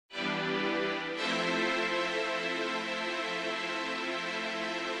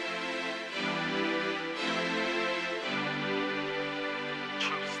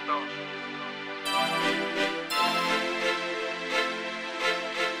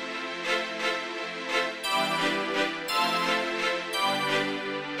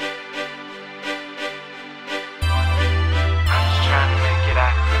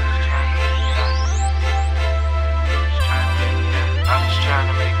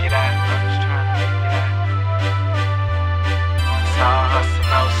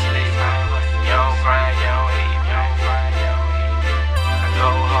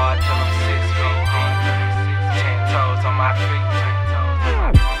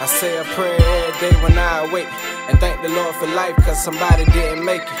say a prayer every day when I awake, and thank the Lord for life, cause somebody didn't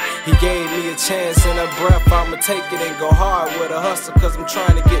make it. He gave me a chance and a breath, I'ma take it and go hard with a hustle, cause I'm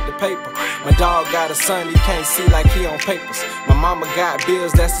trying to get the paper. My dog got a son, he can't see like he on papers. My mama got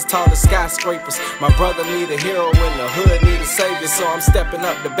bills that's as tall as skyscrapers. My brother need a hero when the hood need a savior, so I'm stepping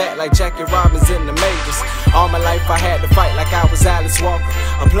up the bat like Jackie Robinson in the majors. All my life I had to fight like I was Alice Walker.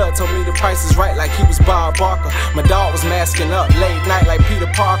 A plug told me the price is right like he was Bob Barker. My dog was masking up late night like Peter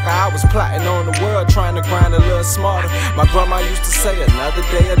Parker. I was plotting on the world trying to grind a little smarter. My grandma used to say another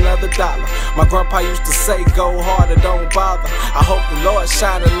day, another dollar. My grandpa used to say go harder, don't bother. I hope the Lord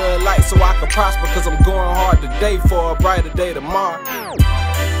shine a little light so I can prosper, cause I'm going hard today for a brighter day tomorrow.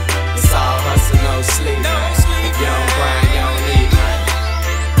 It's all hustle, no sleep, man. If you don't grind, you don't eat, man.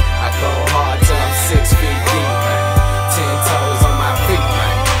 I go hard till I'm 6 feet deep, man. 10 toes on my feet,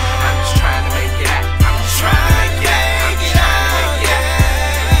 man. I'm just trying to make it out. I'm just trying to make it out. I'm just trying to make it out.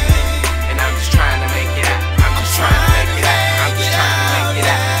 And I'm just trying to make it out. I'm just trying to make it out. I'm just trying to make it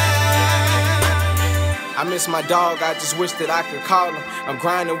out. I miss my dog, I just wish that I could call him. I'm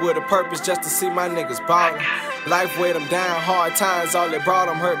grinding with a purpose just to see my niggas ballin'. Life weighed them down, hard times, all it brought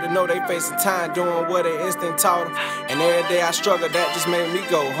them. Hurt to know they facing time, doing what their instinct taught them. And every day I struggle, that just made me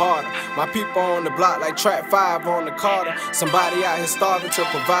go harder. My people on the block like track 5 on the Carter. Somebody out here starving to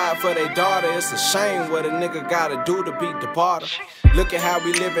provide for their daughter. It's a shame what a nigga gotta do to beat the barter. Look at how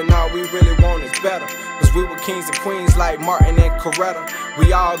we living, all we really want is better. Cause we were kings and queens like Martin and Coretta.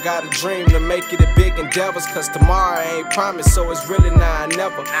 We all got a dream to make it a big endeavors, cause tomorrow ain't promised, so it's really now or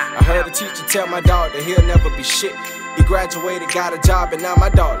never. I heard a teacher tell my dog that he'll never be shit. He graduated, got a job, and now my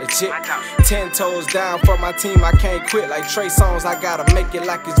dog legit. 10 toes down for my team, I can't quit. Like Trey Songz, I gotta make it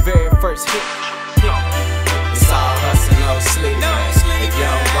like his very first hit. It's all hustle, no sleep, man. If you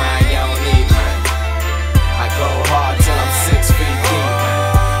don't grind, you don't eat, man. I go hard till I'm 6 feet deep, man.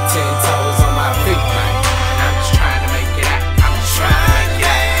 10 toes on my feet, man. And I'm just trying to make it out. I'm just trying to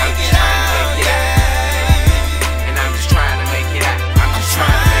make it out. I'm just trying to make it out. And I'm just trying to make it out. I'm just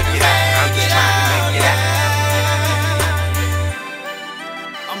trying to make it out. I'm just trying to make it out.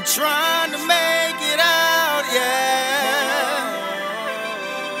 I'm trying to make it out, yeah.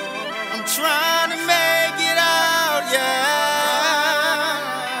 I'm trying to make it out, yeah.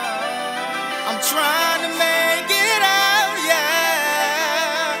 I'm trying to make it out, yeah.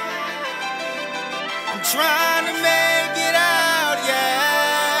 I'm trying to make it out,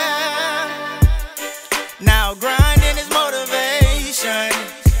 yeah. Now grinding is motivation,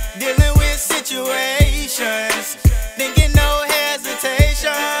 dealing with situations, thinking no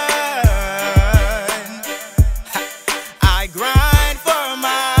hesitation. I grind for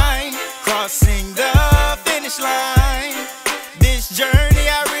mine, crossing the finish line. This journey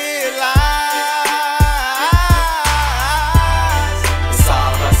I realize it's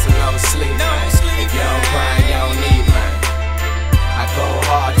all hustle, no sleep, man. If you don't grind, you don't eat, man. I go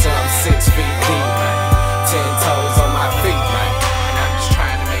hard till I'm 6 feet deep, man. 10 toes on my feet, man. And I'm just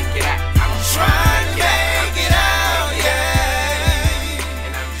trying to make it out. I'm just trying to make it out. yeah.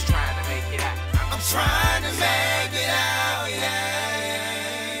 And I'm just trying to make it out. I'm trying to make it out.